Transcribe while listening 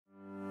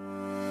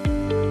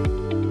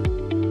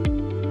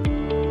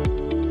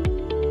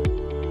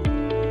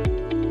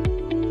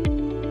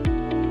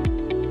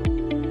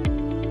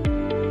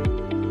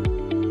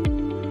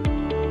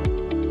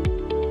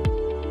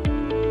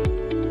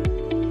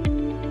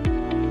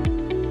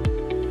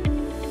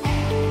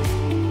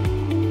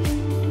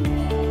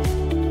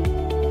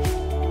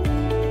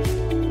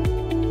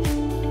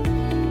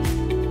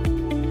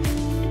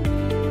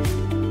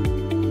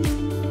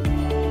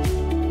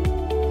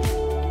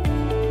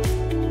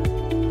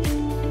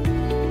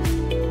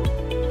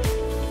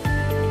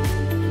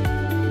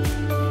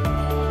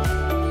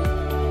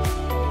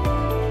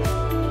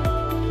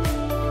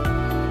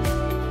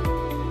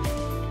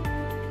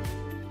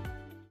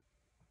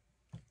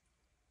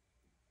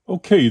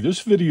Okay,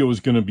 this video is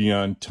going to be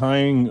on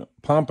tying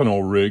Pompano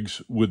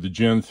rigs with the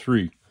Gen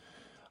 3.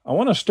 I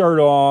want to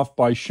start off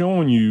by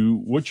showing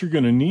you what you're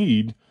going to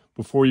need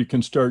before you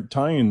can start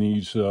tying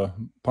these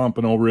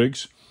Pompano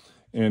rigs.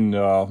 And,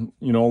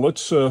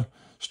 let's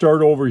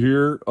start over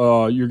here.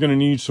 You're going to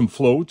need some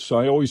floats.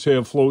 I always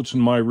have floats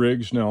in my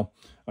rigs. Now,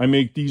 I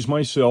make these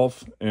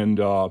myself, and,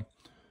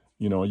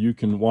 you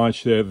can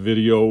watch that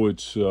video.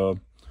 It's a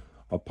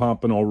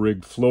Pompano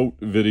Rig float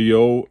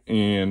video,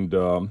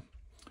 and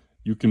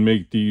you can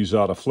make these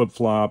out of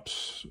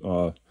flip-flops.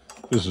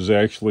 This is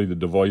actually the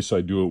device I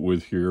do it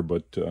with here,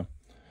 but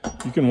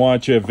you can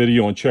watch that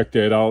video and check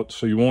that out,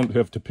 so you won't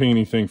have to pay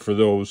anything for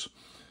those.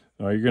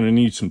 You're going to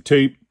need some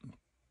tape.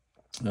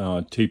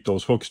 Tape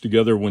those hooks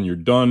together when you're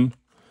done.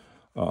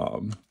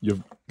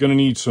 You're going to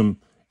need some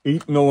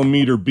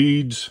 8mm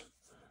beads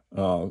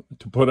to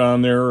put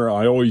on there.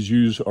 I always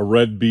use a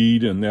red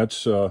bead, and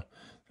that's a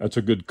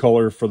good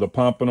color for the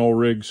Pompano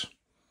rigs.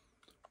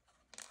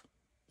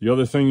 The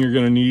other thing you're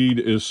going to need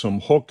is some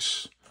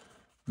hooks.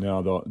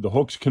 Now, the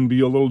hooks can be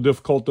a little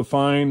difficult to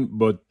find,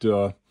 but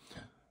you'll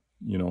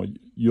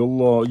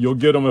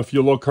get them if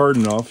you look hard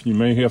enough. You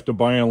may have to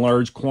buy in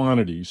large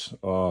quantities.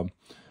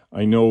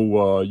 I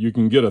know you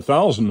can get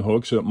 1,000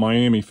 hooks at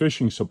Miami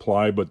Fishing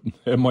Supply, but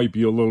that might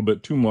be a little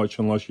bit too much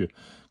unless you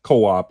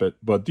co-op it.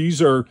 But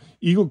these are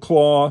Eagle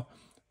Claw,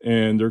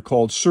 and they're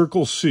called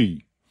Circle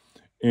C,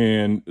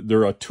 and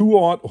they're a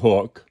 2/0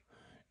 hook.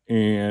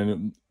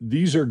 And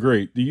these are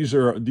great. These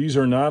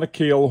are not a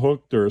Kale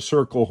hook. They're a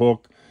circle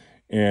hook.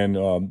 And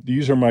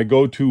these are my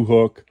go-to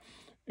hook.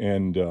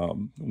 And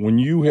when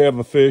you have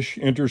a fish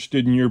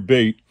interested in your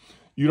bait,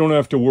 you don't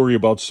have to worry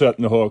about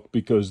setting the hook,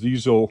 because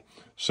these will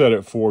set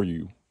it for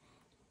you.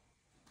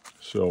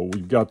 So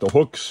we've got the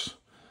hooks.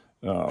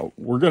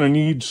 We're going to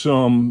need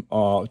some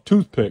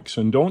toothpicks.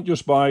 And don't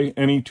just buy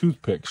any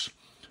toothpicks.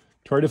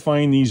 Try to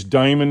find these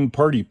diamond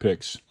party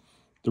picks.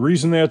 The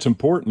reason that's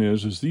important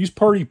is these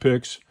party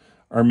picks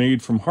are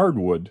made from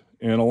hardwood,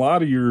 and a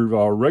lot of your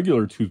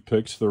regular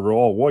toothpicks that are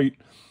all white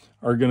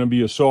are going to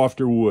be a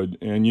softer wood,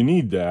 and you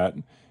need that.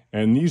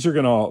 And these are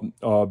going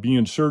to be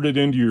inserted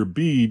into your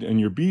bead, and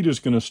your bead is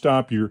going to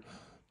stop your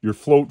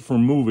float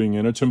from moving,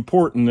 and it's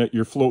important that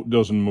your float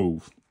doesn't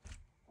move.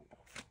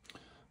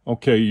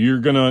 Okay, you're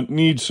going to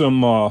need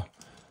some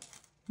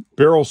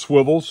barrel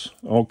swivels.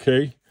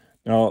 Okay,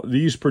 now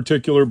these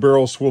particular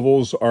barrel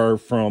swivels are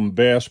from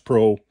Bass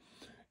Pro,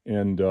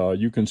 and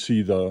you can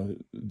see the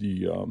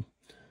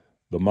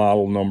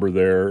model number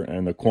there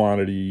and the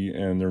quantity,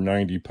 and they're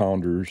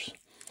 90-pounders.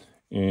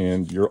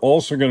 And you're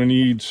also going to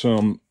need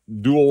some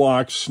dual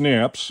lock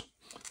snaps.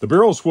 The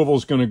barrel swivel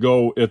is going to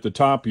go at the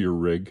top of your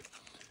rig,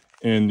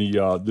 and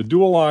the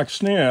dual lock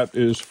snap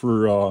is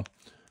for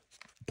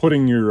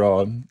putting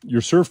your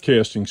surf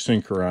casting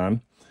sinker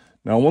on.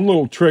 Now, one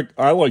little trick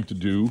I like to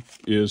do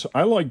is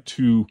I like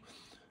to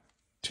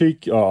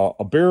take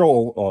a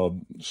barrel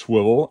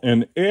swivel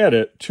and add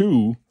it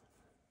to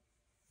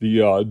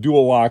the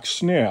dual lock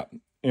snap.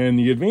 And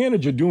the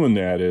advantage of doing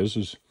that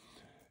is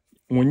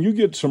when you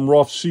get some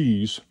rough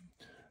seas,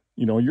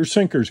 your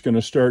sinker's going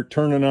to start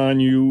turning on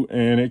you,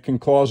 and it can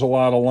cause a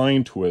lot of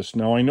line twist.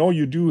 Now, I know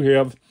you do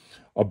have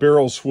a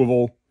barrel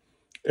swivel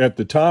at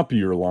the top of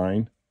your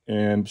line,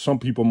 and some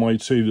people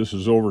might say this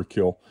is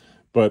overkill,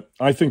 but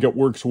I think it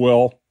works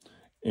well.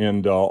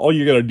 And all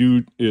you got to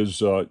do is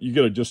you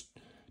got to just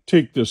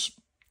take this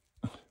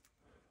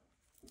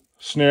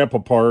snap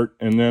apart,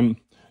 and then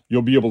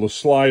you'll be able to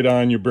slide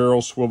on your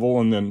barrel swivel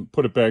and then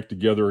put it back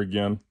together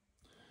again.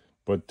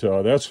 But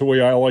that's the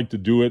way I like to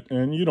do it,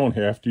 and you don't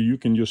have to. You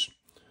can just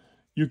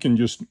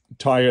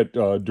tie it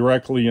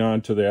directly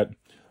onto that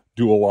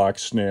dual lock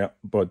snap.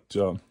 But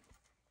and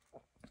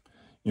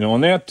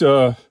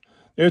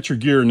that's your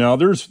gear. Now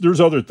there's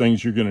other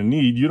things you're going to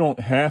need. You don't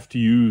have to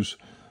use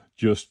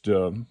just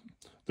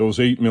those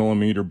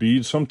 8mm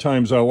beads.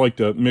 Sometimes I like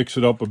to mix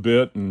it up a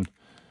bit, and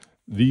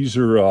these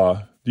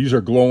are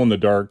glow in the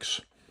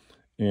darks.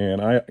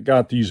 And I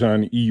got these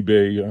on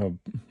eBay,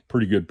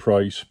 pretty good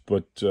price.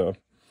 But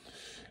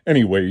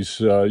anyways,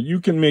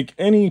 you can make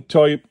any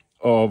type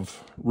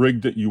of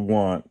rig that you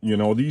want.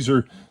 These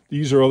are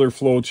other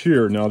floats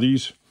here. Now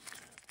these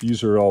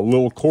are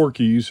little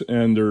corkies,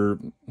 and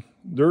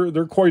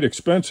they're quite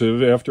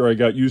expensive after I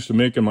got used to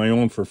making my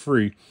own for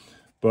free.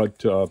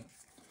 But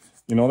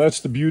that's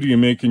the beauty of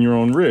making your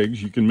own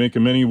rigs. You can make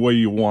them any way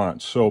you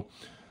want. So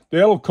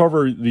that'll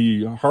cover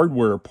the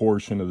hardware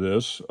portion of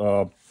this.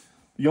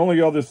 The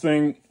only other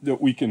thing that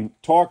we can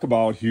talk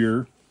about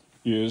here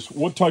is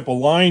what type of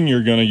line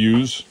you're going to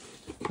use.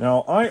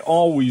 Now, I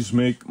always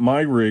make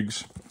my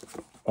rigs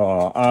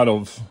out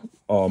of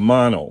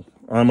mono.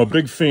 I'm a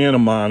big fan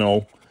of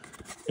mono,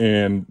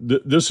 and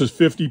this is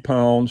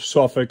 50-pound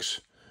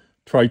Suffix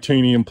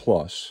Titanium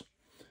Plus.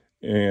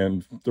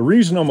 And the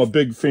reason I'm a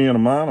big fan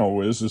of mono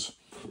is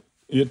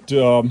it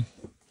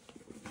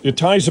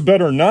ties a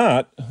better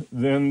knot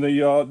than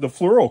the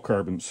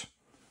fluorocarbons.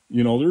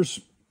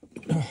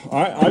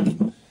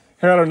 I've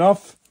had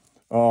enough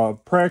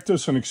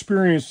practice and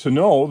experience to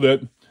know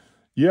that,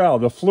 yeah,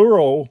 the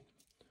fluoro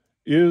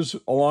is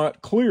a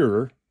lot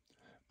clearer.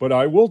 But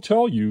I will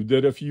tell you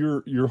that if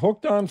you're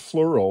hooked on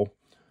fluoro,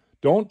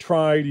 don't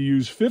try to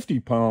use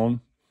 50-pound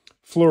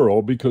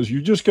fluoro, because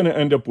you're just going to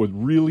end up with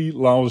really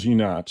lousy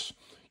knots.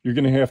 You're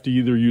going to have to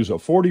either use a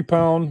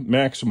 40-pound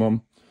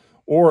maximum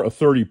or a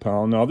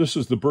 30-pound. Now, this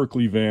is the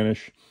Berkley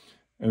Vanish,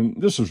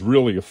 and this is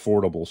really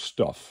affordable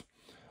stuff.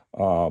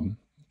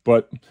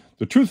 But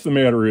the truth of the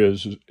matter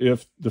is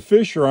if the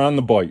fish are on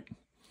the bite,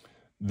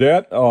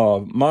 that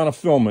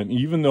monofilament,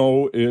 even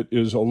though it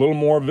is a little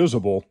more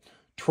visible,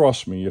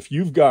 trust me, if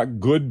you've got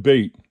good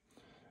bait,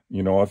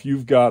 you know, if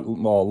you've got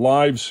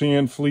live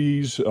sand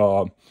fleas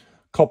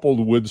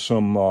coupled with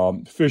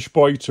some fish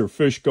bites or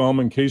fish gum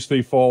in case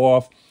they fall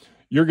off,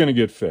 you're going to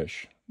get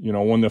fish. You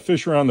know, when the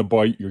fish are on the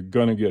bite, you're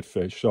going to get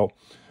fish. So,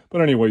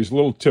 but anyways,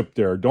 little tip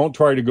there. Don't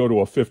try to go to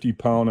a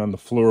 50-pound on the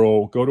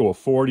fluoro. Go to a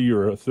 40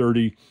 or a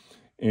 30,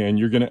 and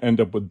you're going to end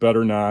up with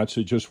better knots.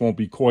 It just won't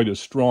be quite as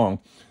strong.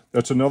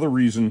 That's another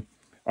reason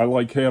I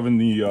like having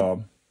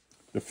the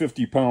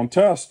 50-pound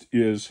test.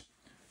 Is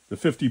the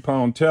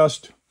 50-pound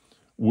test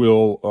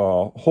will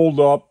hold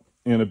up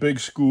in a big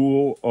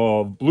school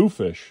of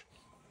bluefish.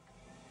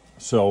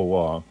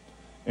 So,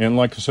 and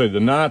like I say, the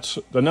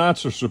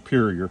knots are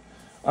superior.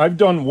 I've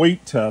done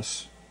weight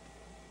tests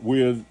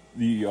with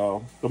the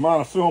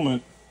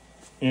monofilament,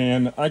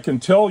 and I can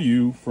tell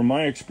you from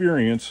my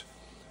experience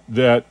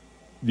that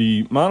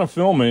the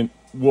monofilament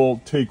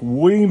will take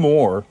way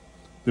more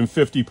than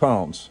 50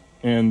 pounds.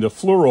 And the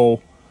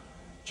fluoro,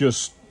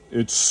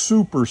 it's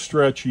super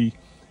stretchy,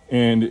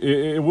 and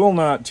it will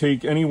not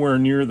take anywhere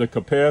near the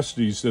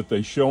capacities that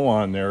they show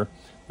on there.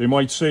 They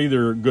might say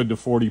they're good to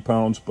 40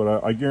 pounds,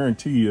 but I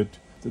guarantee it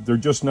that they're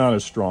just not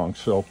as strong.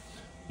 So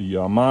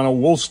the mono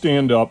will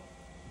stand up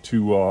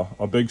to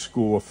a big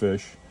school of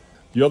fish.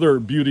 The other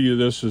beauty of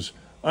this is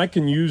I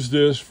can use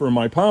this for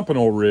my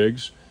Pompano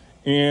rigs,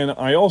 and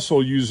I also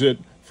use it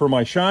for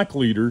my shock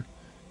leader.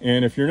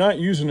 And if you're not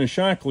using a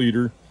shock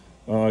leader,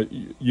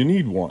 you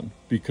need one,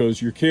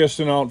 because you're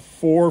casting out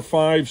 4,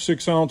 5,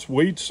 6 ounce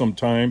weights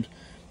sometimes.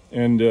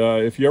 And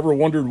if you ever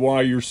wondered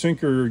why your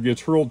sinker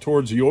gets hurled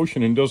towards the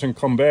ocean and doesn't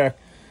come back,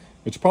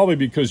 it's probably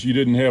because you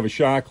didn't have a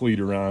shock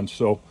leader on.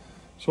 So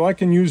I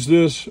can use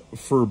this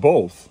for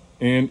both,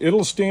 and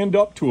it'll stand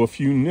up to a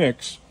few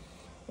nicks.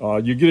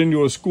 You get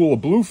into a school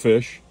of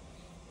bluefish,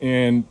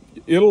 and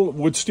it'll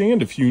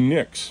withstand a few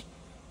nicks.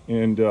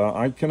 And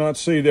I cannot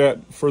say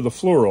that for the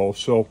fluoro.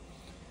 So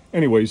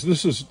anyways,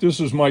 this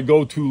is my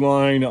go-to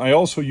line. I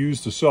also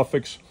use the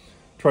Suffix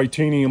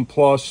Tritanium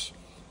Plus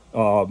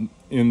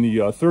in the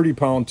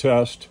 30-pound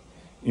test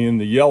in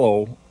the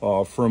yellow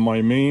for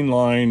my main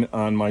line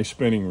on my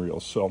spinning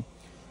reels. So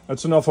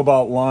that's enough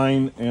about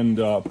line, and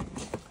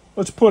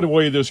let's put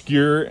away this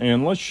gear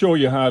and let's show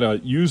you how to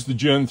use the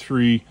Gen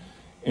 3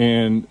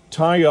 and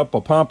tie up a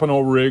Pompano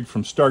rig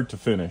from start to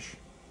finish.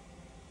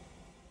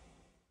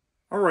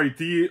 All right,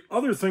 the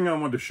other thing I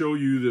want to show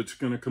you that's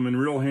going to come in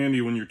real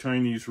handy when you're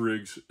tying these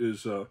rigs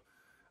is a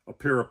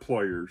pair of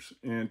pliers.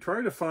 And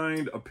try to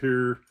find a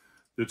pair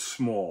that's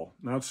small,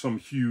 not some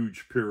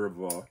huge pair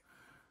of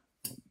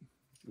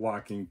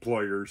locking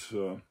pliers.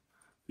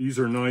 These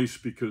are nice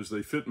because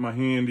they fit in my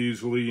hand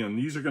easily, and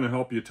these are going to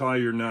help you tie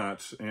your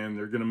knots, and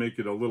they're going to make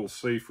it a little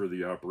safer,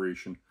 the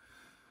operation.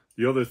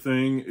 The other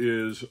thing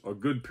is a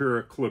good pair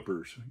of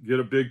clippers.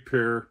 Get a big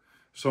pair,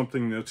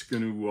 something that's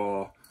going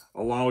to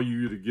allow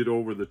you to get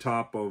over the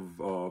top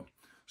of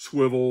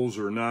swivels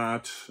or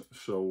knots.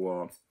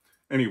 So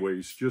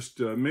anyways, just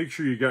make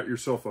sure you got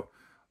yourself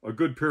a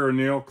good pair of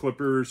nail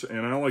clippers,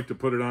 and I like to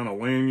put it on a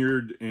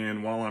lanyard,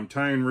 and while I'm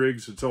tying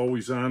rigs, it's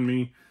always on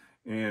me.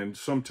 And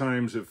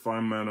sometimes if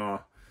I'm in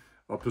a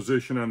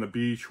position on the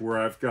beach where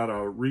I've got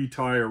to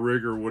retie a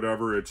rig or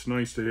whatever, it's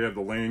nice to have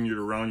the lanyard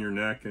around your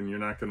neck, and you're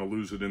not going to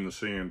lose it in the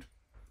sand.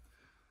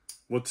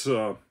 Let's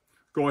go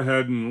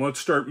ahead and let's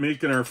start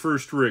making our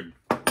first rig.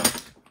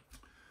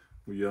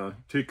 We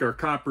take our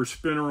copper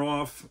spinner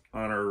off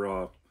on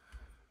our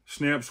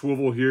snap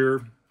swivel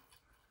here,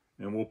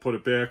 and we'll put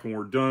it back when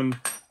we're done.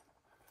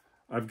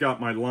 I've got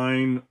my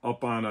line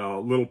up on a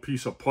little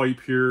piece of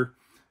pipe here,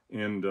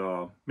 and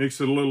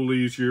makes it a little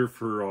easier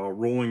for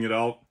rolling it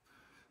out.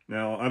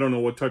 Now, I don't know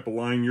what type of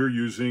line you're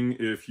using.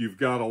 If you've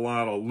got a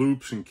lot of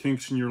loops and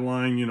kinks in your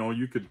line, you know,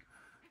 you could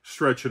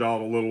stretch it out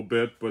a little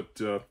bit,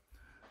 but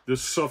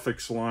this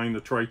Suffix line,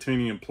 the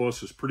Tritanium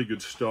Plus, is pretty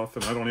good stuff,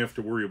 and I don't have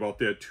to worry about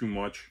that too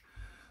much.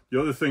 The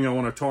other thing I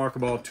want to talk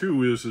about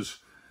too is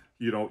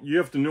you know, you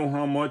have to know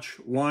how much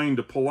line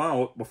to pull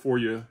out before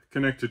you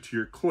connect it to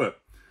your clip.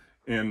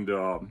 And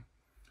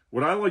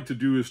what I like to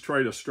do is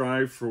try to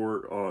strive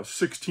for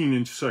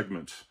 16-inch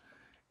segments.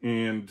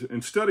 And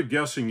instead of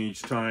guessing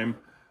each time,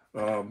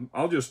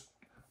 I'll just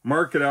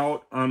mark it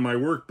out on my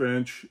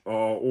workbench,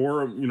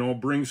 or, you know,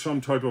 bring some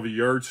type of a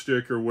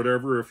yardstick or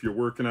whatever if you're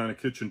working on a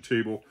kitchen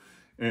table,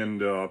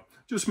 and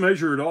just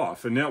measure it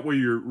off. And that way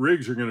your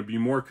rigs are going to be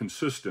more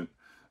consistent.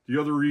 The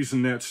other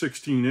reason that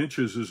 16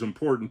 inches is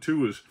important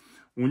too is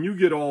when you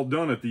get all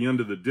done at the end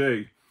of the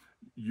day,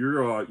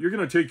 you're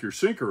going to take your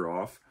sinker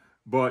off,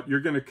 but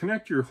you're going to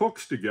connect your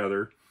hooks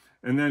together,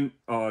 And then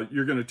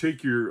you're going to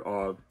take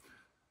your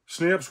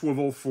snap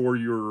swivel for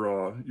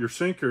your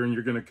sinker, and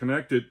you're going to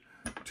connect it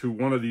to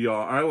one of the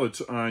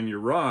eyelets on your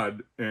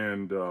rod.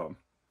 And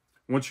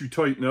once you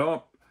tighten it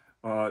up,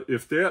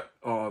 if that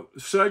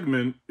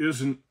segment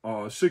isn't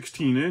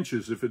 16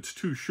 inches, if it's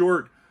too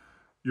short,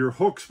 your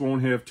hooks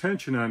won't have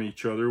tension on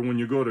each other when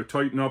you go to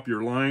tighten up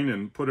your line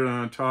and put it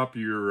on top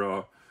of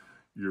your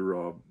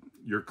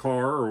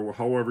car or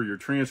however you're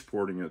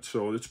transporting it.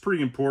 So it's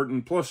pretty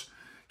important. Plus,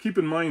 keep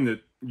in mind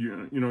that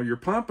you know your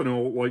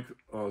pompano like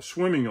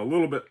swimming a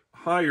little bit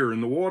higher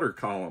in the water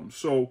column.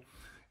 So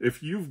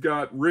if you've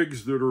got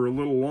rigs that are a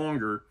little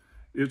longer,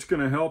 it's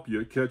going to help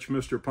you catch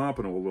Mr.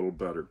 Pompano a little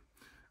better.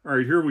 All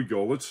right, here we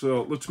go.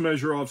 Let's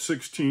measure off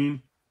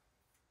 16,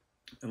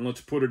 and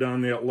let's put it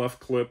on that left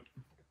clip.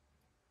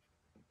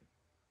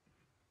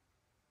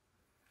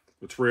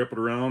 Let's wrap it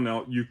around.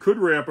 Now, you could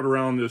wrap it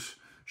around this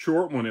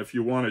short one if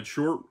you wanted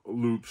short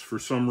loops for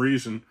some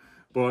reason,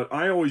 but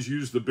I always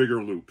use the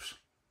bigger loops.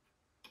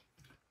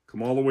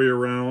 Come all the way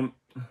around,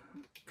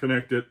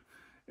 connect it,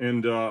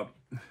 and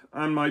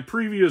on my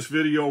previous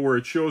video where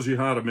it shows you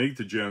how to make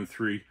the Gen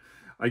 3,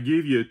 I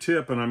gave you a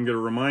tip, and I'm going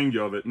to remind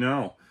you of it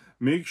now.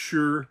 Make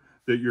sure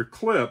that your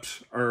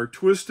clips are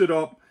twisted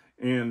up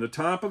and the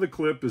top of the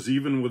clip is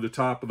even with the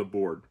top of the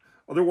board.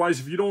 Otherwise,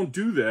 if you don't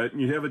do that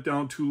and you have it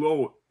down too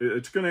low,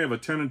 it's going to have a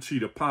tendency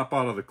to pop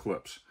out of the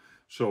clips.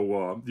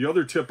 So the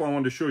other tip I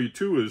wanted to show you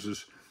too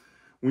is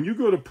when you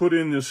go to put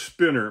in this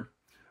spinner,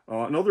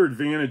 another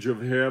advantage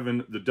of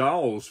having the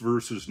dowels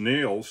versus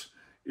nails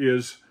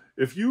is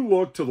if you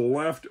look to the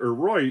left or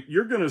right,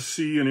 you're going to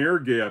see an air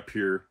gap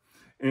here.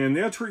 And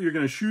that's what you're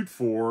going to shoot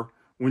for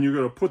when you're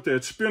going to put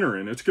that spinner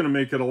in. It's going to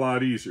make it a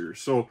lot easier.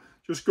 So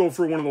just go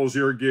for one of those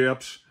air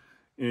gaps.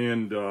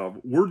 And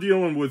we're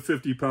dealing with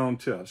 50-pound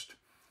test.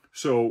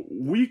 So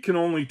we can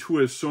only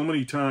twist so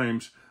many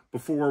times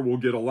before we'll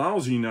get a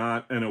lousy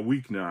knot and a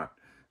weak knot.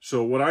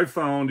 So what I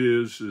found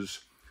is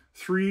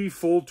 3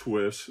 full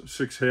twists,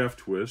 6 half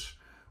twists,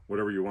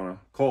 whatever you want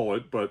to call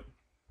it. But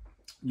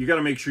you got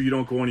to make sure you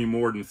don't go any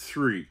more than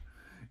 3.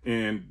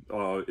 And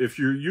if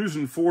you're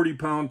using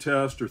 40-pound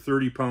test or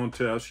 30-pound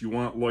test, you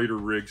want lighter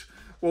rigs,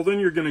 well, then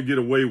you're going to get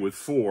away with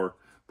 4.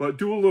 But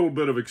do a little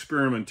bit of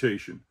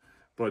experimentation.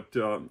 But,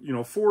 you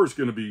know, 4 is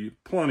going to be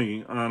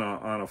plenty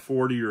on a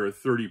 40 or a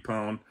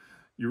 30-pound.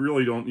 You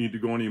really don't need to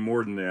go any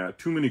more than that.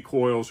 Too many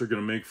coils are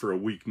going to make for a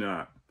weak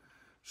knot.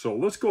 So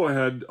let's go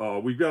ahead.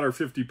 We've got our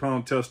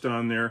 50-pound test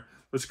on there.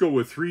 Let's go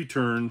with 3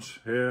 turns.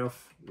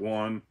 Half,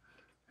 1,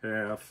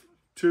 half,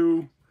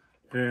 2,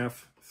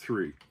 half,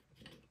 3.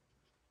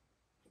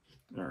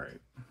 All right.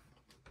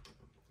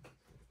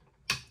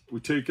 We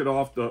take it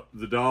off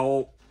the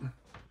dowel.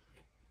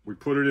 We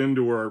put it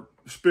into our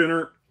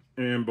spinner.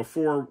 And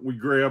before we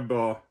let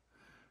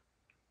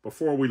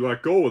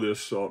go of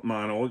this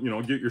mono, you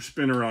know, get your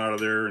spinner out of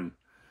there and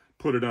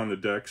put it on the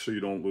deck so you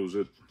don't lose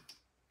it.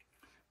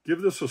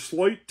 Give this a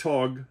slight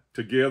tug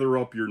to gather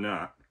up your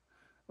knot,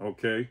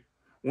 okay?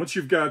 Once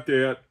you've got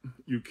that,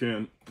 you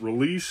can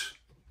release,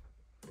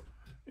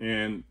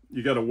 and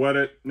you got to wet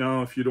it.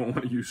 Now, if you don't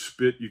want to use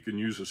spit, you can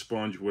use a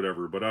sponge,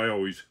 whatever, but I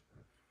always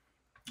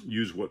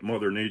use what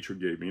Mother Nature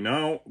gave me.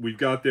 Now, we've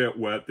got that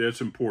wet.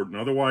 That's important.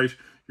 Otherwise,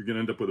 you're going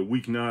to end up with a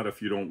weak knot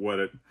if you don't wet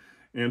it.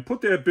 And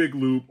put that big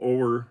loop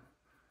over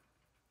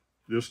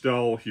this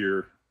dowel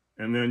here,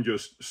 and then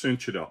just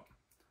cinch it up,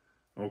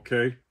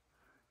 okay?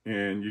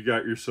 And you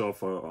got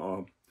yourself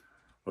a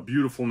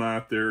beautiful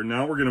knot there.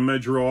 Now we're going to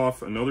measure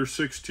off another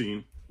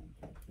 16.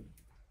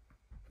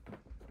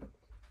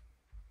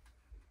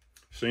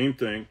 Same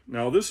thing.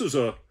 Now this is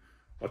a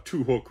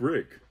 2-hook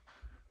rig,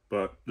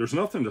 but there's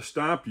nothing to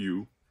stop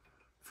you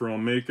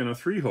from making a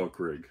 3-hook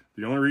rig.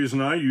 The only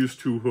reason I use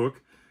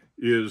 2-hook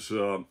is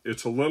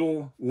it's a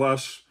little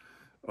less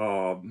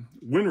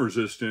wind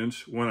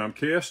resistance when I'm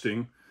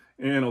casting,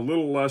 and a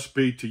little less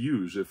bait to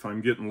use. If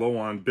I'm getting low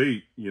on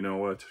bait, you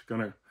know, it's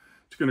gonna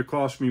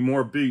cost me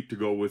more bait to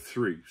go with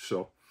 3.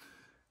 So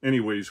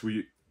anyways,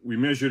 we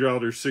measured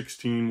out our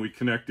 16, we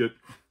connect it,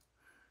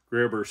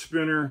 grab our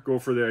spinner, go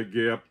for that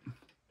gap.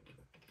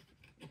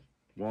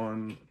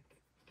 1,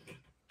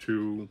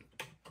 2,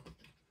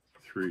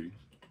 3.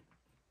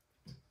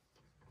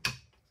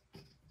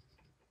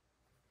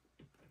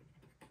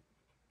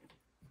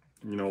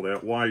 You know,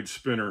 that wide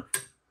spinner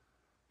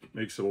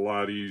makes it a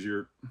lot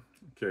easier.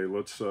 Okay,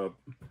 let's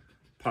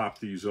pop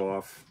these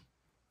off.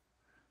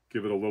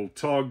 Give it a little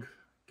tug.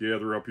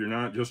 Gather up your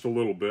knot just a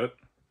little bit.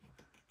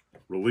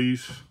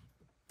 Release.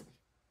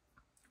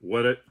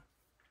 Wet it.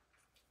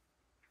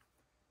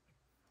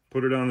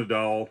 Put it on the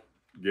dowel.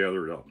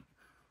 Gather it up.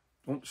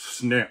 Don't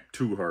snap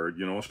too hard,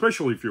 you know,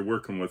 especially if you're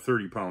working with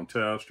 30-pound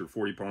test or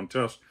 40-pound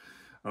test.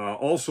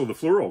 Also, the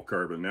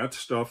fluorocarbon, that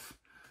stuff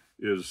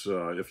is,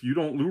 if you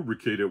don't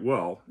lubricate it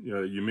well,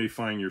 you may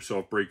find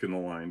yourself breaking the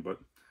line. But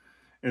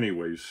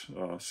anyways,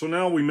 so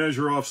now we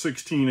measure off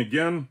 16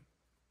 again,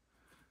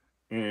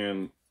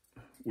 and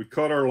we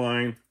cut our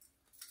line.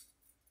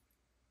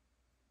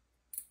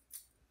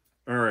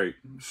 All right,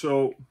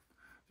 so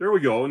there we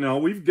go. Now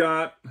we've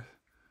got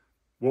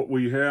what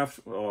we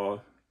have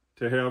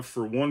to have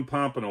for one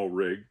Pompano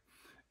rig.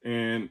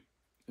 And,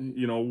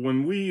 you know,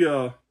 when we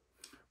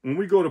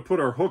go to put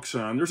our hooks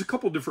on, there's a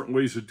couple different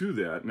ways to do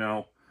that.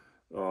 Now,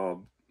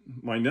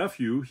 my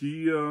nephew,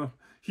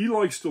 he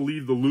likes to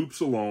leave the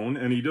loops alone,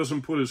 and he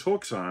doesn't put his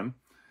hooks on,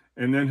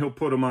 and then he'll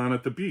put them on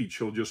at the beach.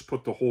 He'll just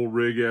put the whole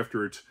rig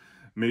after it's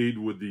made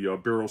with the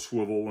barrel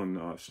swivel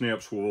and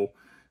snap swivel.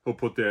 He'll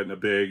put that in a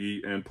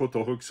baggie and put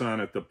the hooks on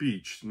at the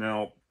beach.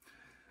 Now,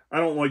 I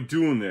don't like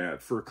doing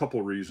that for a couple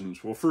of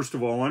reasons. Well, first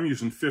of all, I'm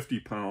using 50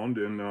 pound,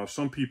 and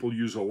some people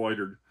use a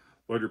lighter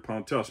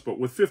pound test. But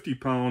with 50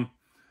 pound,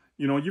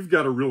 you know, you've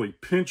got to really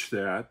pinch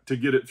that to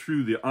get it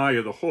through the eye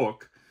of the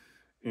hook.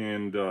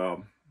 And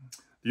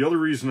the other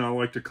reason I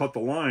like to cut the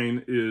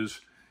line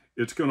is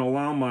it's going to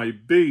allow my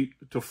bait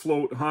to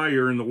float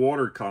higher in the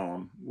water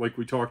column, like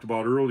we talked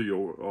about earlier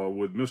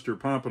with Mr.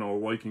 Pompano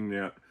liking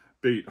that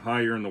bait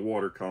higher in the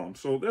water column.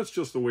 So that's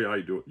just the way I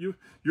do it.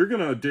 You're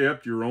going to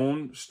adapt your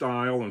own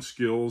style and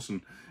skills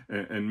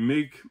and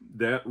make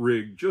that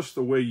rig just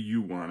the way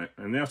you want it,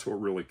 and that's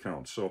what really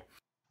counts. So,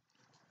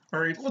 all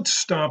right, let's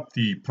stop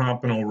the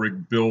Pompano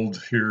rig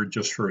build here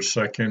just for a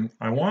second.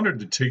 I wanted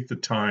to take the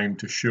time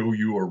to show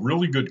you a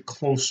really good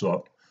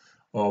close-up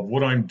of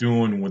what I'm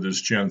doing with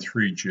this Gen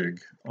 3 jig.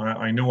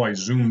 I know I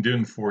zoomed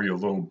in for you a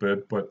little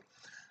bit, but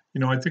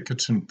you know, I think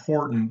it's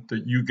important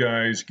that you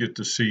guys get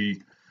to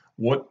see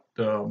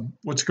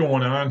what's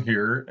going on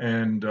here.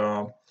 And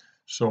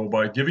so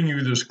by giving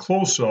you this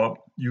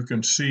close-up, you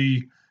can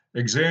see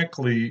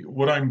exactly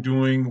what I'm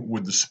doing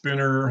with the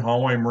spinner,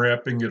 how I'm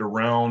wrapping it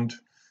around,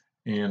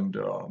 and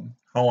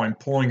how I'm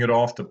pulling it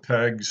off the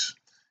pegs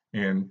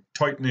and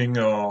tightening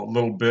a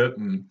little bit.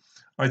 And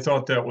I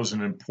thought that was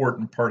an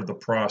important part of the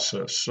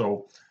process.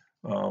 So,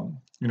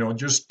 you know,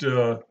 just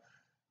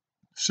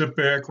sit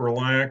back,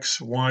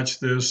 relax, watch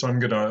this. I'm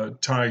going to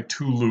tie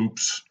 2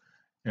 loops,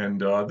 and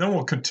then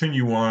we'll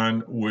continue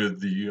on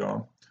with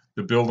the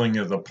building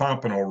of the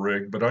Pompano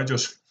rig. But I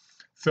just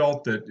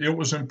felt that it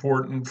was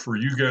important for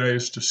you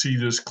guys to see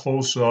this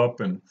close up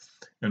and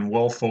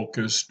well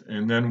focused,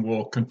 and then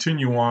we'll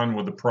continue on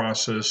with the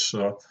process.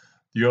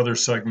 The other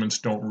segments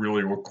don't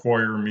really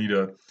require me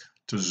to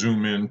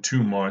zoom in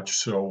too much,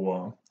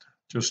 so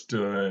just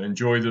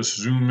enjoy this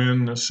zoom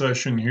in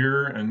session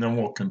here, and then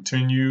we'll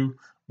continue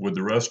with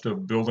the rest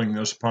of building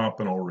this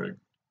Pompano rig.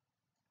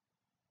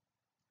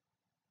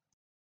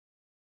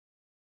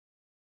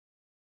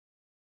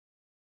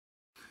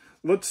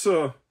 Let's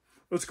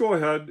go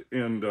ahead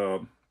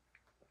and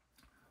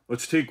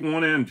let's take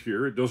one end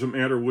here. It doesn't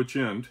matter which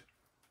end.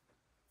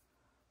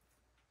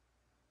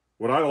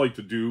 What I like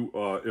to do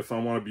if I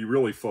want to be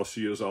really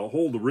fussy is I'll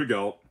hold the rig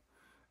out,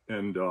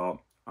 and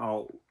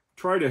I'll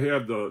try to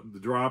have the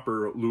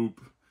dropper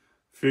loop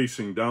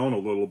facing down a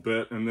little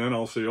bit, and then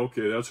I'll say,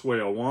 okay, that's the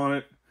way I want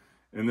it,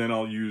 and then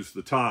I'll use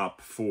the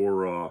top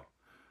for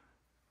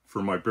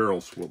my barrel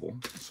swivel.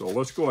 So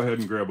let's go ahead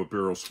and grab a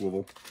barrel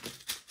swivel.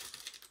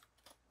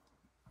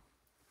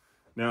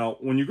 Now,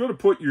 when you go to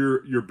put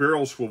your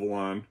barrel swivel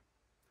on,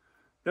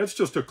 that's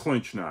just a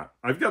clinch knot.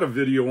 I've got a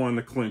video on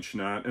the clinch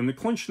knot, and the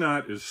clinch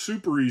knot is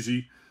super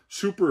easy,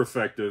 super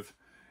effective,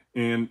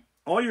 and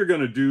all you're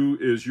going to do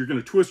is you're going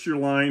to twist your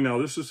line. Now,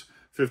 this is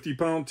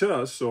 50-pound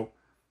test, so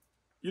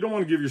you don't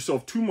want to give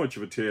yourself too much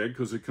of a tag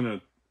because it's going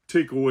to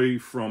take away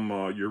from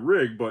your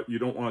rig, but you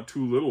don't want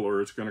too little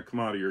or it's going to come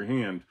out of your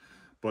hand.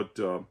 But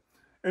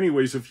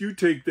anyways, if you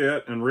take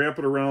that and wrap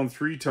it around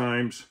 3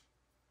 times,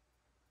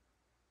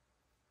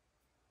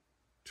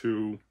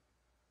 2,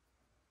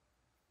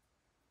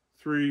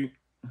 3,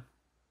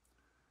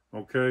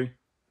 okay,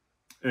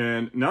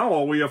 and now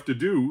all we have to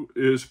do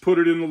is put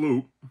it in the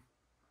loop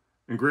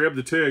and grab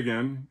the tag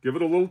end, give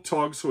it a little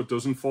tug so it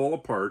doesn't fall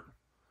apart,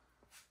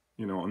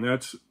 you know, and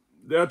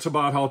that's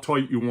about how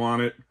tight you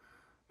want it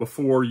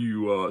before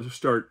you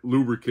start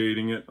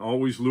lubricating it.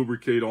 Always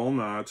lubricate all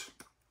knots,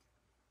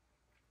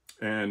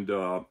 and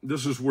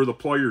this is where the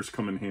pliers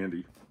come in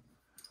handy.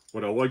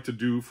 What I like to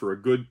do for a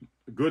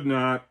good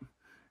knot,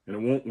 and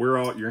it won't wear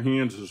out your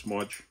hands as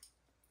much.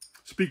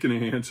 Speaking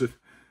of hands,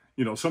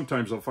 you know,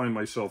 sometimes I'll find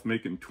myself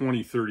making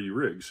 20, 30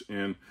 rigs,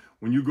 and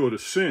when you go to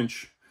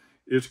cinch,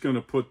 it's going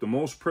to put the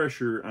most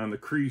pressure on the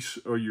crease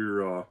of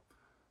your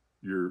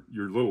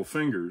little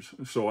fingers.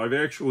 So I've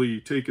actually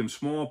taken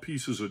small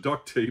pieces of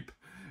duct tape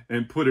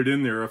and put it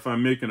in there if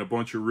I'm making a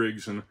bunch of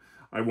rigs, and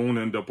I won't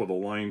end up with a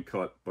line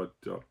cut. But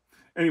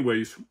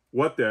anyways,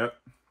 wet that.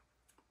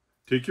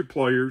 Take your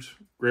pliers,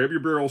 grab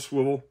your barrel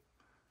swivel,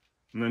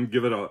 and then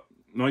give it a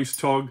nice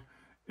tug.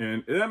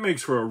 And that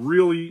makes for a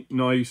really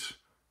nice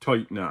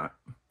tight knot.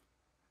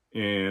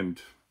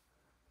 And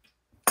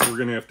we're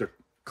going to have to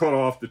cut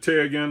off the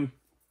tag end.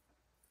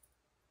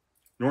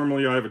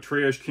 Normally I have a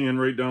trash can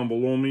right down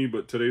below me,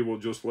 but today we'll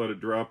just let it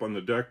drop on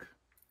the deck.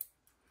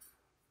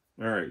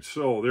 All right,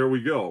 so there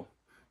we go.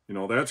 You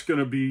know, that's going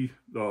to be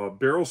the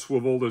barrel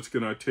swivel that's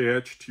going to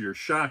attach to your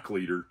shock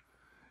leader.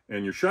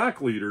 And your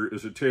shock leader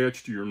is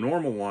attached to your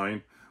normal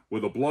line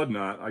with a blood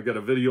knot. I got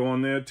a video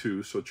on that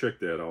too, so check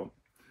that out.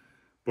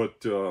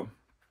 But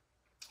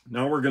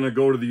Now we're going to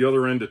go to the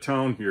other end of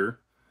town here,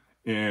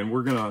 and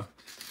we're going to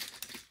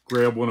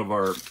grab one of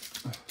our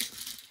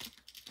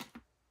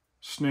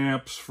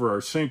snaps for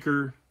our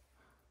sinker.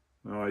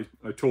 Now,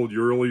 I told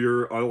you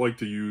earlier, I like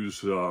to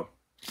use the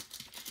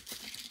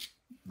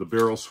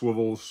barrel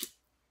swivels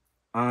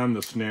on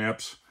the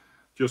snaps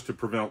just to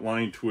prevent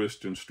line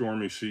twist in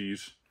stormy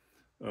seas.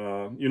 You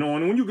know,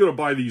 and when you go to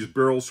buy these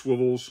barrel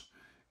swivels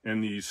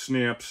and these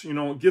snaps, you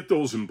know, get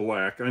those in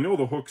black. I know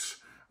the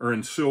hooks are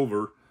in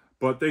silver,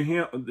 but they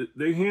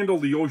handle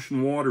the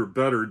ocean water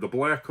better. The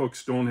black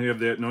hooks don't have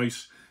that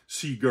nice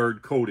sea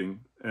guard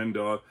coating, and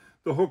the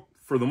hook,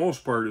 for the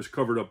most part, is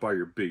covered up by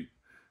your bait.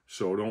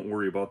 So don't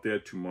worry about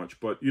that too much.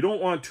 But you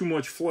don't want too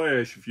much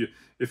flash.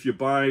 If you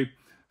buy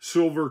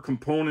silver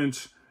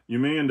components, you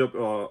may end up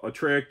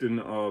attracting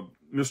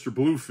Mr.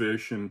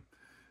 Bluefish, and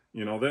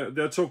you know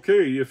that's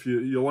okay if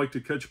you like to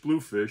catch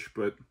bluefish,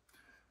 but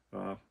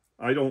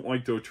I don't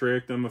like to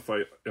attract them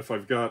if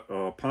I've got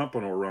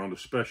pompano around,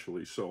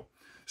 especially. So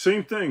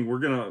same thing, we're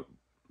gonna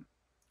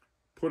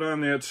put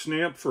on that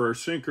snap for our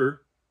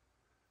sinker,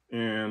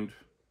 and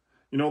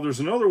you know there's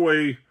another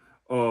way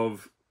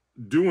of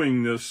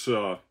doing this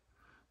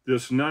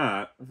this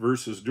knot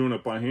versus doing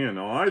it by hand.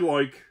 Now I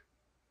like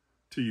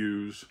to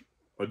use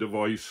a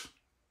device.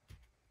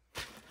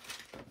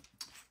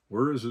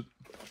 Where is it?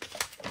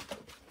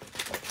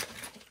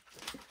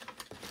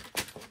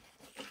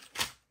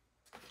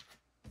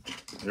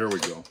 There we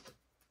go.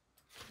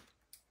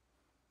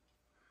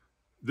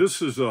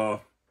 This is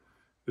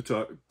it's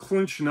a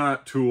clinch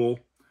knot tool,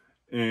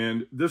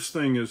 and this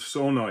thing is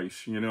so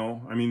nice, you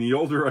know. I mean, the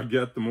older I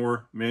get, the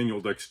more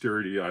manual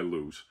dexterity I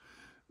lose.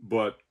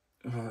 But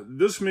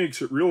this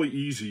makes it really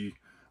easy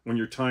when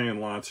you're tying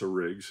lots of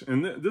rigs.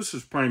 And this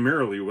is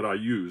primarily what I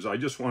use. I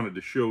just wanted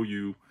to show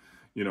you,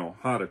 you know,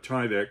 how to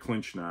tie that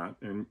clinch knot.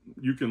 And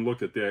you can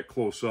look at that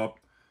close up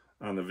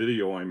on the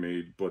video I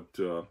made. But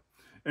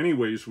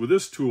anyways, with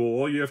this tool,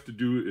 all you have to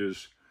do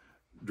is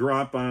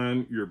drop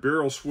on your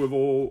barrel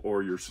swivel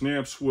or your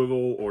snap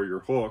swivel or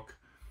your hook,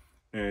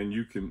 and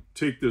you can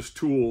take this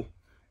tool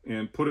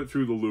and put it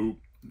through the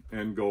loop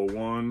and go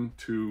 1,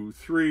 2,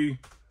 3,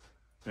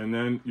 and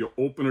then you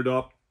open it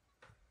up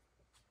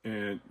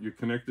and you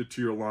connect it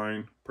to your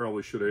line.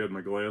 Probably should have had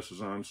my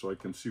glasses on so I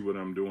can see what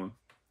I'm doing.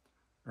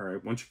 All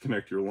right, once you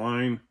connect your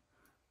line,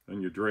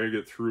 then you drag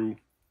it through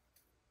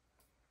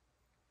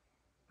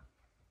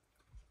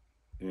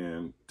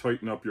and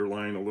tighten up your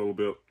line a little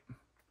bit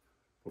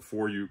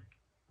before you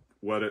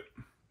wet it.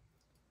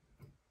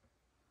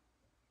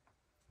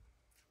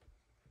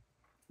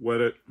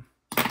 Wet it.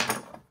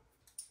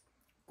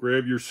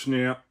 Grab your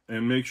snap,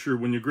 and make sure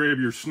when you grab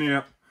your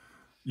snap,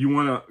 you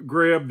want to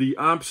grab the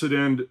opposite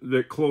end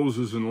that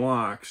closes and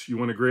locks. You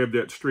want to grab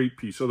that straight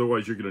piece,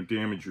 otherwise you're going to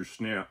damage your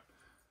snap.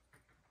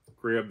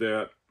 Grab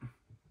that,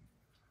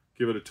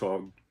 give it a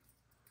tug,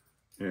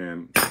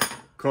 and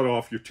cut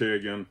off your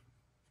tag end.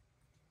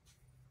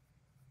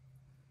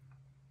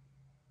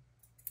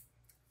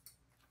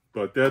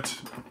 But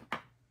that's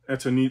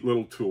a neat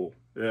little tool.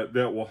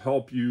 That will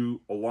help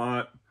you a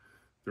lot.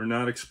 They're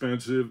not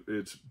expensive.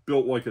 It's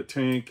built like a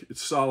tank.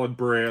 It's solid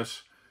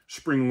brass,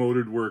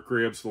 spring-loaded where it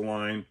grabs the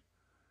line,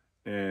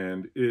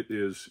 and it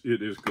is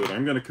good.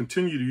 I'm going to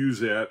continue to use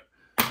that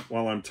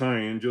while I'm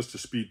tying just to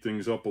speed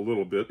things up a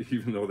little bit,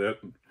 even though that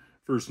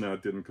first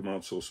knot didn't come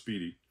out so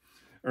speedy.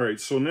 All right,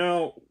 so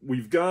now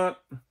we've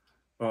got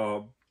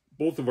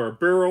both of our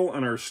barrel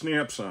and our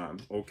snaps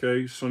on,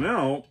 okay? So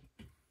now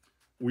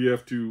we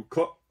have to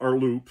cut our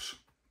loops.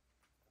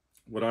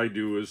 What I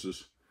do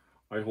is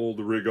I hold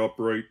the rig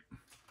upright,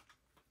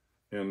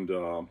 and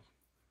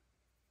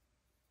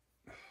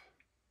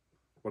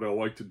what I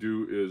like to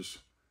do is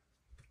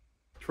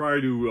try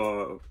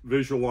to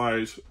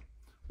visualize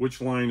which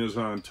line is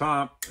on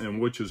top and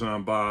which is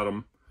on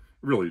bottom.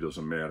 It really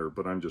doesn't matter,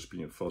 but I'm just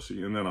being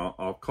fussy. And then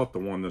I'll cut the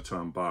one that's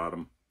on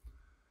bottom.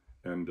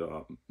 And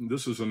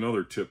this is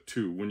another tip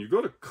too. When you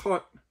go to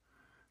cut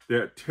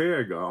that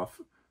tag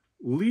off,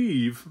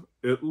 leave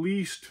at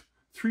least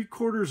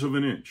 3/4 of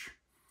an inch.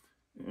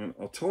 And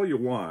I'll tell you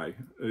why.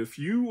 If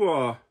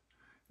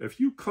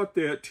you cut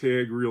that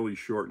tag really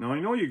short, now I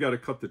know you got to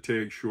cut the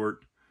tag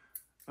short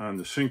on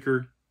the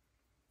sinker,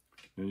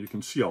 and you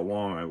can see how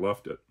long I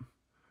left it.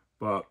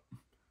 But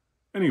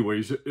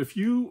anyways, if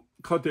you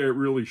cut that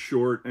really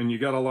short and you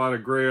got a lot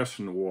of grass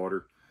in the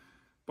water,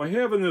 by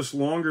having this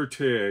longer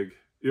tag,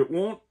 it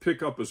won't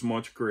pick up as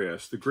much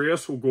grass. The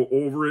grass will go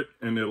over it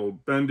and it'll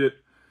bend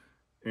it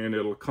and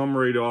it'll come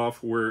right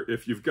off, where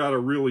if you've got a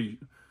really,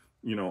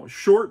 you know,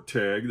 short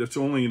tag that's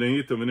only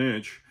 1/8 of an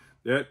inch,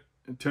 that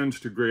tends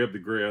to grab the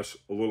grass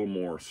a little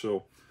more.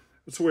 So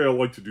that's the way I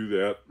like to do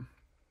that.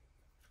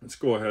 Let's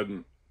go ahead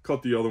and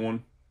cut the other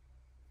one.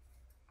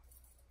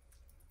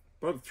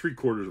 About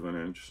 3/4 of an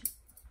inch.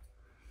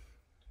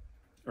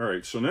 All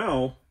right, so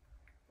now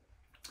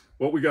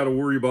what we got to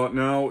worry about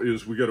now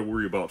is we got to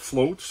worry about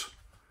floats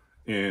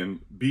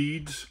and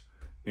beads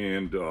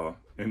and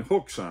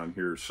hooks on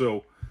here.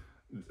 So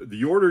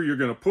the order you're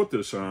going to put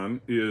this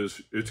on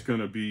is it's going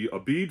to be a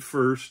bead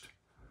first,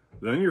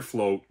 then your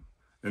float,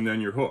 and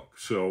then your hook.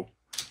 So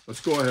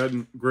let's go ahead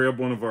and grab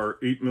one of our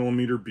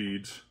 8mm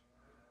beads.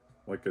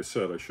 Like I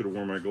said, I should have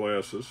worn my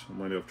glasses. I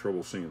might have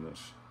trouble seeing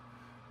this.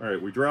 All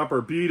right, we drop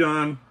our bead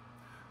on,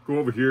 go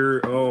over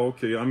here. Oh,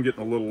 okay, I'm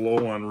getting a little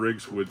low on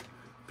rigs with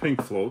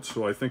pink floats,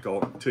 so I think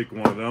I'll take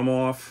one of them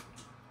off.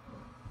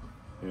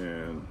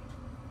 And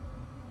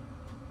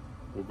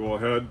we'll go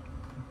ahead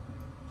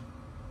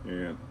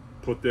and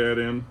put that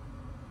in.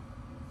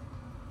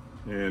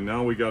 And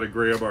now we got to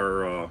grab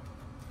our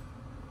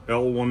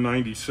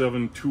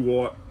L197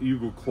 2-aught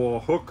Eagle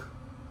Claw hook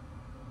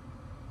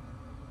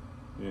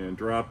and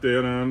drop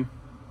that on.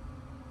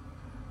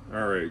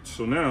 All right,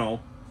 so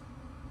now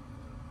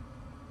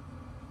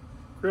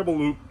grab a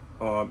loop,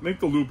 make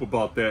the loop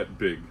about that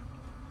big,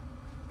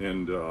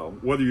 and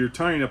whether you're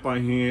tying it by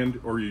hand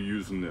or you're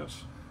using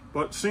this,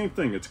 but same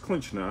thing, it's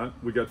clinch knot.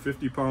 We got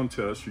 50-pound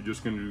test. You're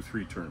just going to do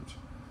 3 turns,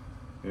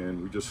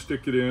 and we just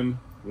stick it in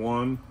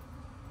 1,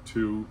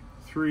 2,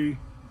 3,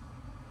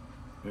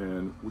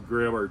 and we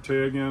grab our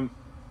tag in.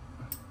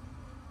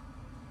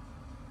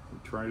 We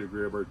try to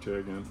grab our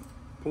tag in,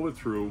 pull it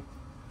through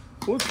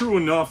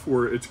enough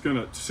where it's going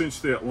to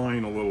cinch that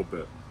line a little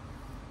bit.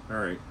 All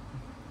right,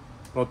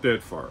 about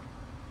that far.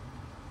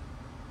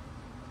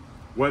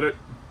 Wet it,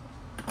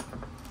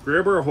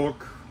 grab our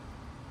hook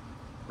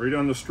right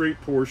on the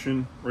straight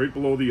portion, right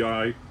below the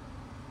eye,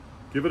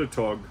 give it a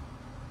tug,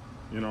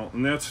 you know,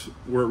 and that's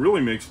where it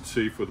really makes it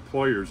safe with the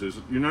pliers, is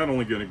you're not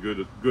only going to get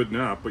a good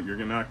knot, but you're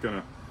not going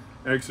to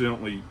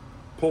accidentally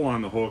pull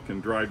on the hook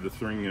and drive the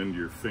string into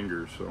your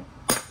finger. So,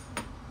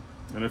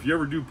 and if you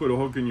ever do put a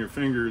hook in your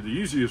finger, the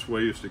easiest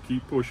way is to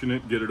keep pushing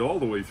it, get it all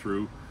the way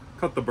through,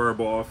 cut the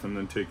barb off, and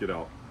then take it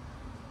out.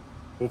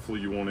 Hopefully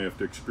you won't have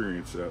to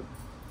experience that.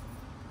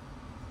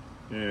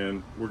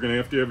 And we're going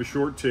to have a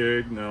short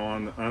tag. Now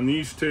on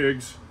these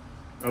tags,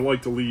 I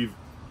like to leave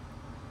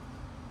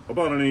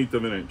about 1/8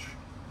 of an inch.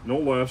 No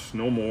less,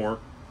 no more.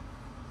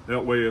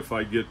 That way if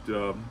I get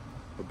a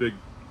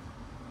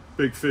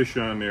big fish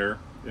on there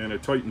and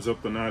it tightens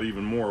up the knot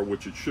even more,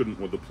 which it shouldn't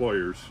with the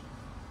pliers,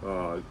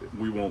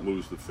 we won't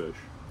lose the fish.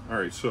 All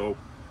right, so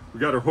we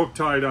got our hook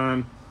tied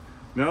on.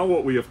 Now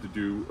what we have to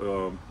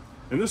do,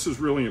 and this is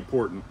really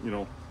important, you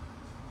know,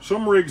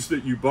 some rigs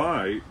that you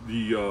buy,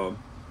 the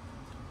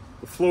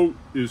float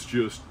is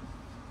just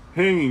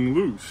hanging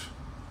loose,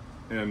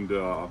 and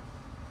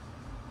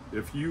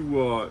if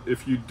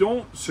you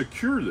don't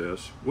secure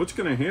this, what's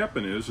going to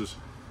happen is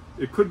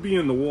it could be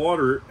in the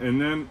water,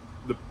 and then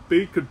the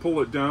bait could pull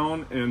it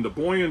down, and the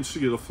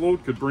buoyancy of the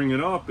float could bring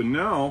it up, and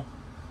now,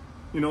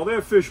 you know,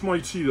 that fish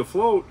might see the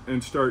float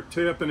and start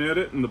tapping at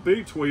it, and the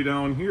bait's way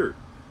down here.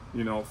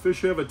 You know,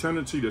 fish have a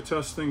tendency to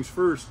test things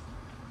first.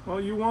 Well,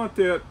 you want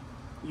that,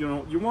 you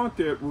know, you want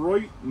that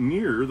right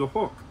near the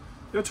hook.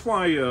 That's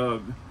why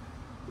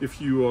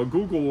if you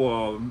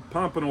Google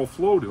Pompano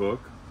float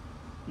hook,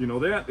 you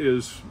know,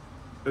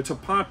 it's a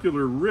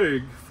popular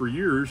rig for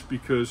years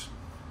because,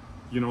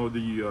 you know,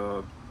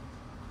 the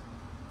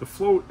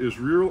float is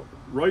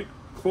right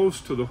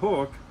close to the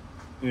hook,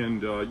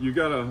 and you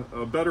got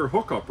a better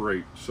hookup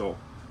rate. So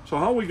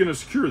how are we going to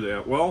secure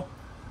that? Well,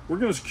 we're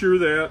going to secure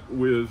that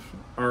with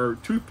our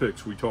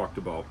toothpicks we talked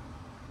about,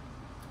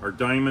 our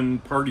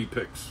diamond party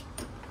picks.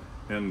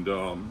 And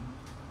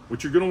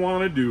what you're going to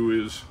want to do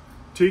is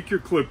take your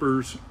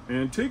clippers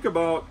and take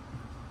about,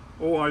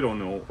 oh, I don't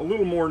know, a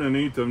little more than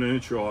 1/8 of an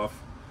inch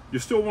off. You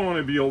still want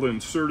to be able to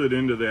insert it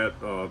into that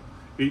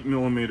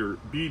 8mm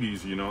bead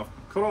easy enough.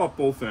 Cut off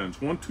both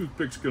ends. One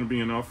toothpick's going to be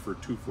enough for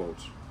 2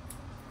 floats.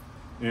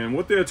 And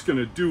what that's going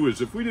to do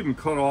is, if we didn't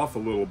cut off a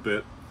little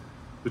bit,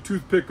 the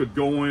toothpick would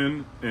go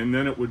in and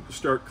then it would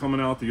start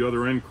coming out the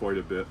other end quite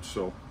a bit.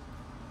 So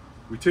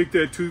we take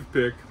that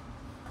toothpick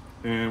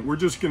and we're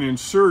just going to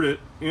insert it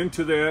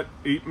into that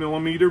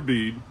 8mm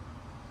bead.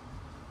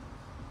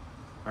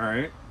 All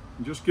right,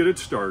 just get it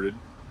started.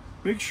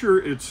 Make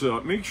sure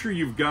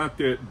you've got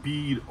that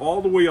bead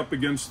all the way up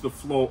against the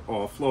float,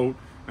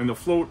 and the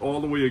float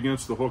all the way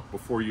against the hook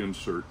before you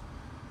insert.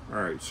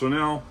 All right, so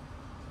now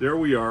there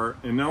we are,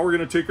 and now we're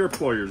going to take our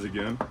pliers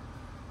again.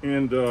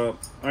 And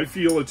I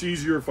feel it's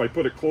easier if I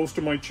put it close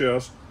to my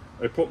chest.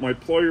 I put my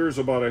pliers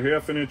about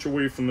 1/2 inch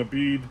away from the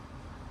bead,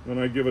 then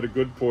I give it a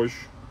good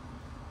push.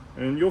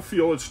 And you'll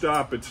feel it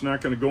stop. It's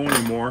not going to go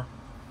anymore.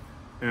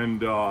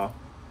 And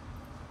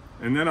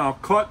then I'll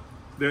cut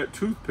that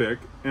toothpick,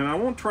 and I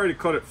won't try to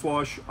cut it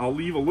flush. I'll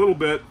leave a little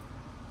bit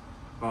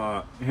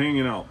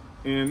hanging out,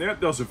 and that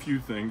does a few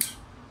things.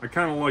 I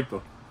kind of like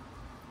the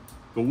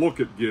look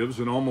it gives.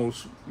 It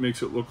almost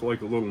makes it look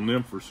like a little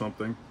nymph or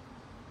something.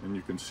 And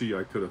you can see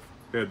I could have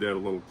had that a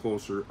little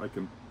closer. I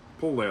can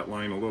pull that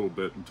line a little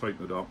bit and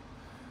tighten it up.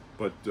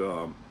 But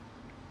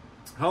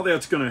how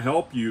that's going to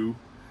help you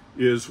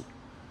is,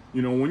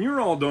 you know, when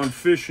you're all done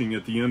fishing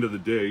at the end of the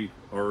day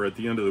or at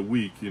the end of the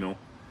week, you know,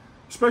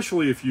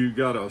 especially if you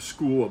got a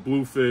school of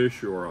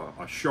bluefish or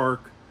a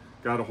shark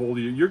got a hold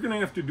of you, you're going to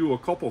have to do a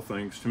couple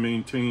things to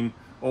maintain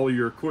all of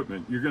your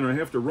equipment. You're going to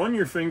have to run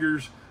your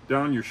fingers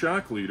down your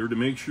shock leader to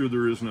make sure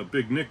there isn't a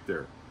big nick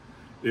there.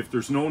 If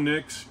there's no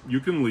nicks, you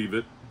can leave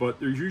it, but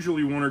there's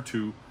usually one or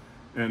two.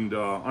 And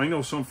I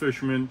know some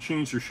fishermen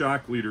change their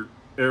shock leader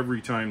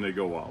every time they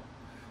go out.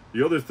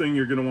 The other thing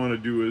you're going to want to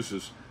do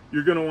is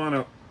you're going to want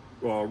to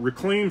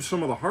reclaim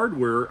some of the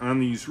hardware on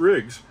these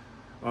rigs,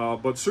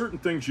 but certain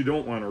things you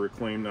don't want to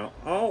reclaim. Now,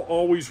 I'll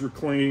always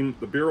reclaim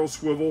the barrel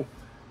swivel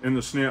and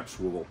the snap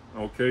swivel,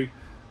 okay?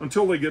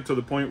 Until they get to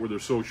the point where they're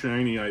so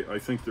shiny, I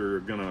think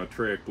they're going to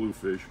attract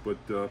bluefish. But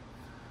the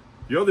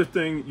other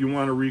thing you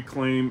want to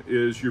reclaim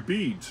is your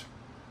beads.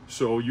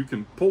 So you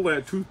can pull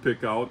that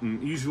toothpick out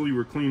and easily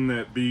reclaim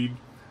that bead.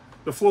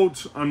 The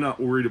floats, I'm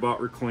not worried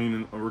about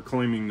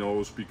reclaiming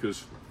those,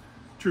 because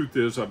truth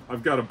is,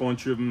 I've got a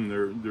bunch of them.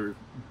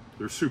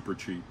 They're super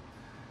cheap.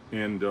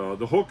 And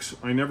the hooks,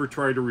 I never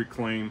try to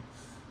reclaim,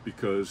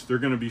 because they're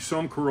going to be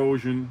some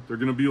corrosion. They're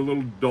going to be a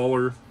little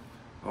duller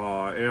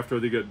after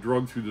they get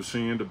drugged through the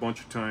sand a bunch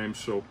of times.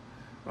 So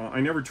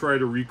I never try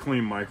to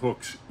reclaim my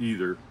hooks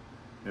either.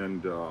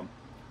 And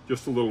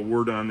just a little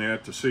word on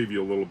that to save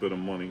you a little bit of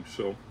money.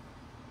 So,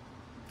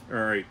 all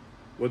right,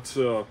 let's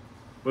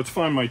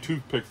find my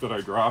toothpick that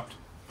I dropped,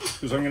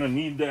 because I'm going to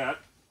need that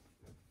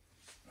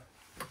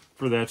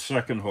for that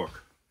second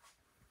hook.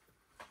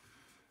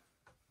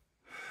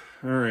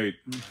 All right,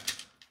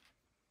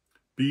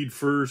 bead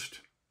first,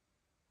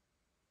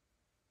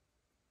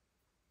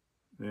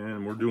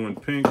 and we're doing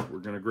pink. We're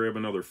going to grab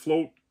another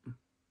float.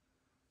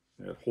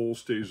 That hole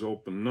stays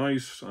open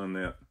nice on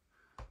that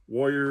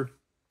wire.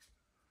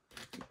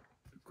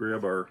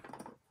 Grab our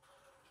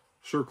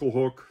circle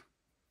hook.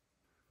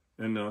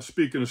 And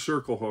speaking of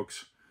circle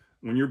hooks,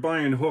 when you're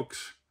buying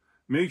hooks,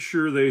 make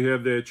sure they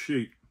have that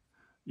shape.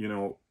 You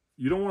know,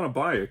 you don't want to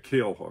buy a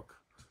kale hook.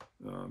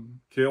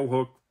 Kale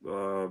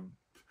hook,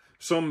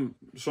 some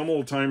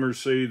old timers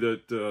say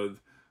that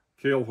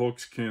kale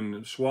hooks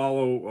can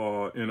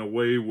swallow in a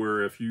way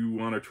where if you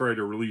want to try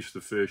to release the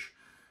fish,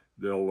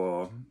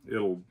 it'll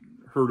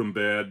hurt them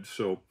bad.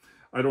 So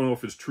I don't know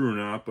if it's true or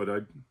not, but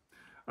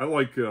I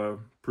like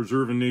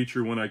preserving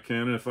nature when I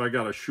can. And if I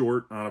got a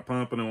short on a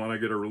pompano and I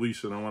get to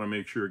release it, I want to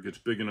make sure it gets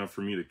big enough for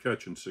me to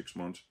catch in 6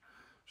 months.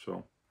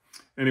 So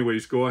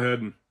anyways, go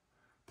ahead and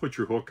put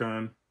your hook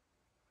on.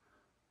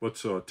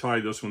 Let's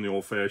tie this one the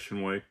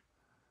old-fashioned way.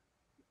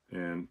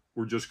 And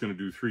we're just going to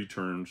do 3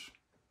 turns.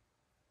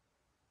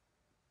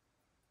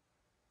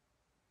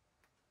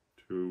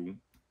 2,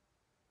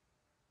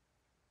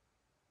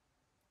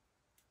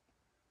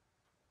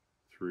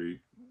 3.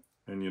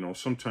 And, you know,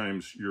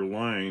 sometimes your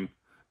line,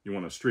 you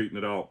want to straighten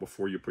it out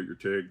before you put your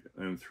tag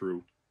in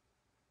through.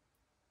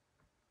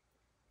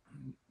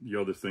 The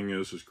other thing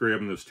is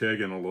grabbing this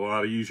tag in a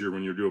lot easier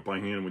when you do it by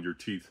hand with your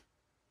teeth.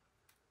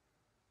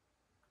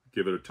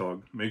 Give it a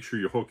tug. Make sure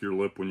you hook your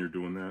lip when you're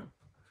doing that.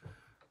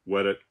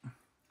 Wet it.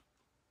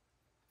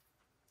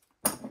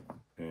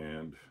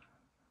 And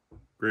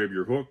grab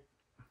your hook.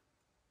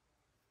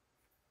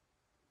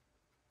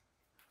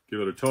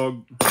 Give it a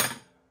tug.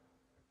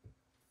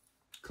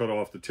 Cut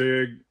off the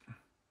tag.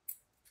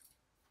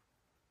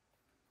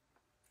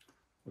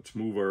 Let's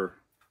move our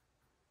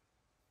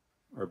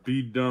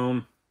bead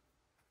down.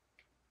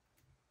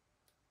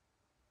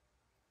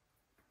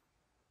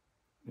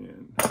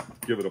 And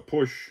give it a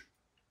push.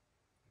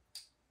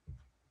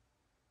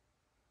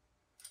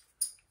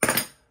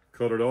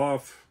 Cut it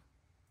off.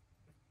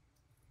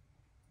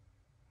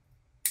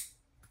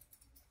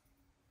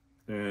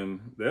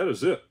 And that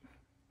is it.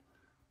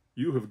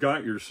 You have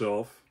got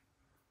yourself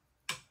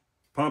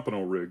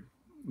Pompano rig.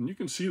 And you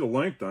can see the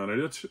length on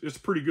it. It's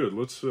pretty good.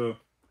 Let's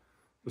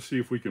see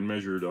if we can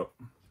measure it up.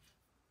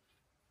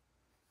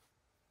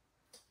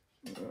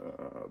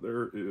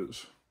 There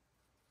is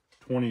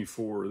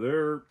 24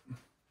 there.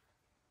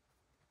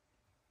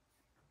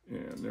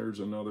 And there's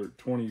another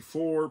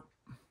 24.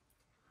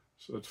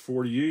 So that's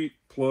 48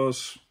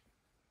 plus,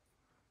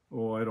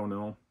 oh, I don't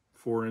know,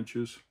 4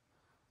 inches.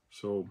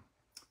 So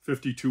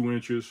 52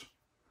 inches.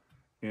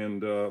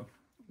 And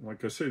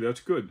like I say,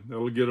 that's good.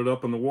 That'll get it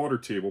up on the water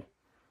table.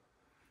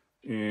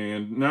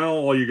 And now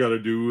all you got to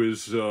do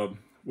is,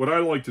 what I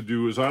like to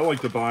do is I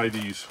like to buy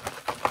these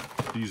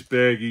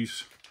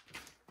baggies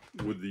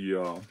with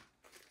the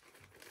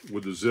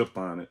zip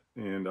on it.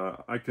 And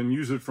I can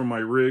use it for my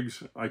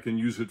rigs. I can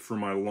use it for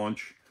my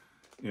lunch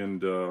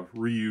and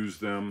reuse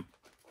them.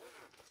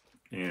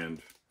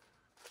 And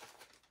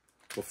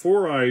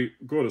before I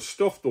go to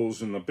stuff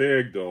those in the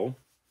bag though,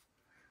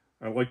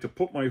 I like to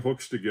put my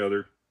hooks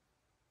together.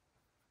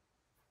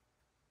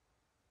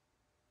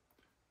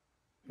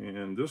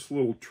 And this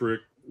little trick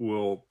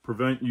will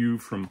prevent you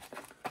from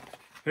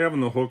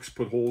having the hooks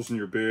put holes in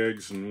your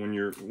bags. And when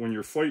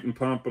you're fighting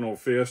pompano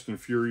fast and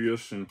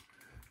furious and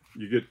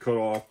you get cut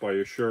off by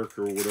a shark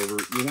or whatever,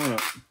 you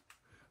want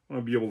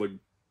to be able to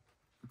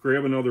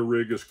grab another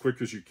rig as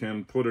quick as you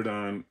can, put it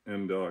on,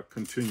 and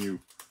continue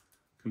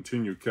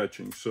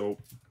catching. So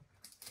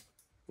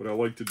what I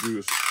like to do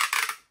is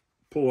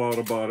pull out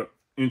about 1.5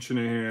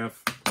 inches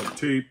of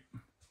tape,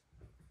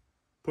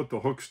 put the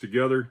hooks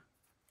together,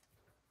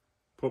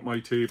 put my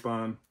tape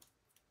on,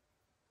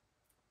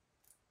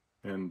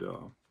 and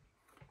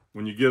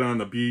when you get on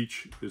the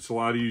beach, it's a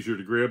lot easier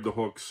to grab the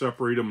hooks,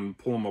 separate them, and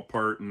pull them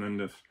apart, and then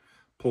just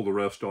pull the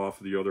rest off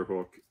of the other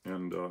hook.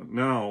 And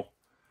now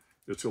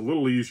it's a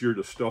little easier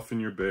to stuff in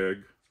your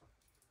bag.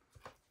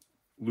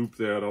 Loop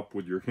that up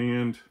with your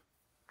hand,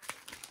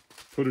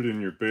 put it in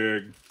your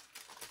bag,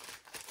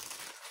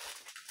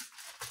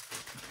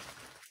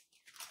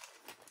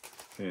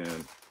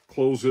 and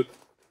close it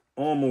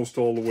almost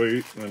all the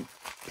way, and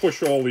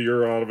push all the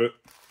air out of it.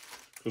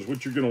 Because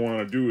what you're going to want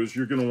to do is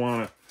you're going to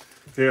want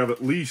to have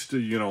at least,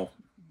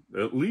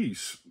 at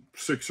least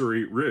 6 or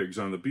 8 rigs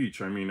on the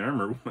beach. I mean, I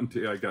remember one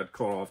day I got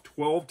caught off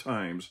 12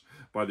 times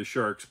by the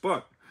sharks,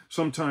 but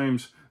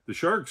sometimes the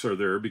sharks are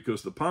there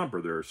because the pomp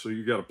are there. So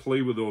you got to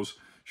play with those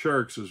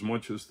sharks as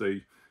much as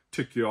they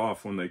tick you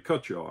off when they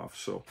cut you off.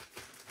 So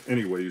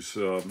anyways,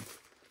 go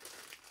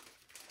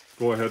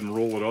ahead and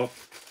roll it up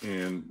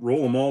and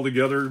roll them all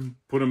together,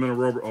 put them in a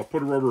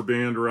rubber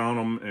band around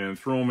them and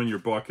throw them in your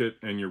bucket,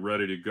 and you're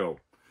ready to go.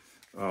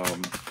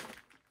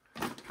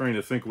 Trying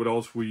to think what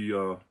else we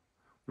want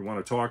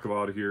to talk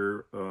about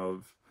here.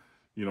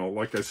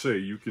 Like I say,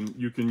 you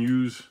can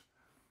use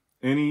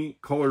any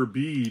color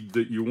bead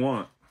that you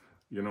want.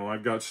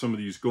 I've got some of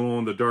these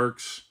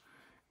glow-in-the-darks,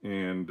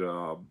 and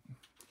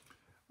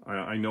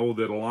I know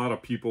that a lot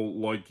of people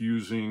like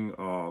using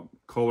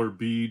color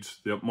beads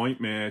that might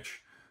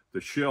match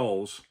the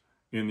shells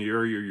in the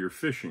area you're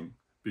fishing,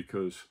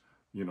 because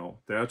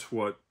that's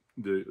what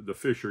the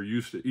fish are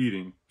used to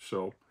eating.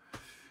 So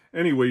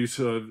anyways,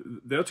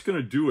 that's going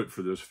to do it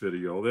for this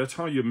video. That's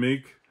how you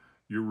make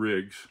your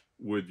rigs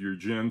with your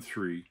Gen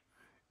 3,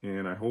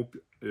 and I hope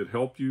it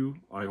helped you.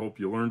 I hope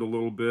you learned a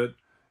little bit,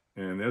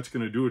 and that's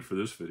going to do it for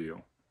this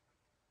video.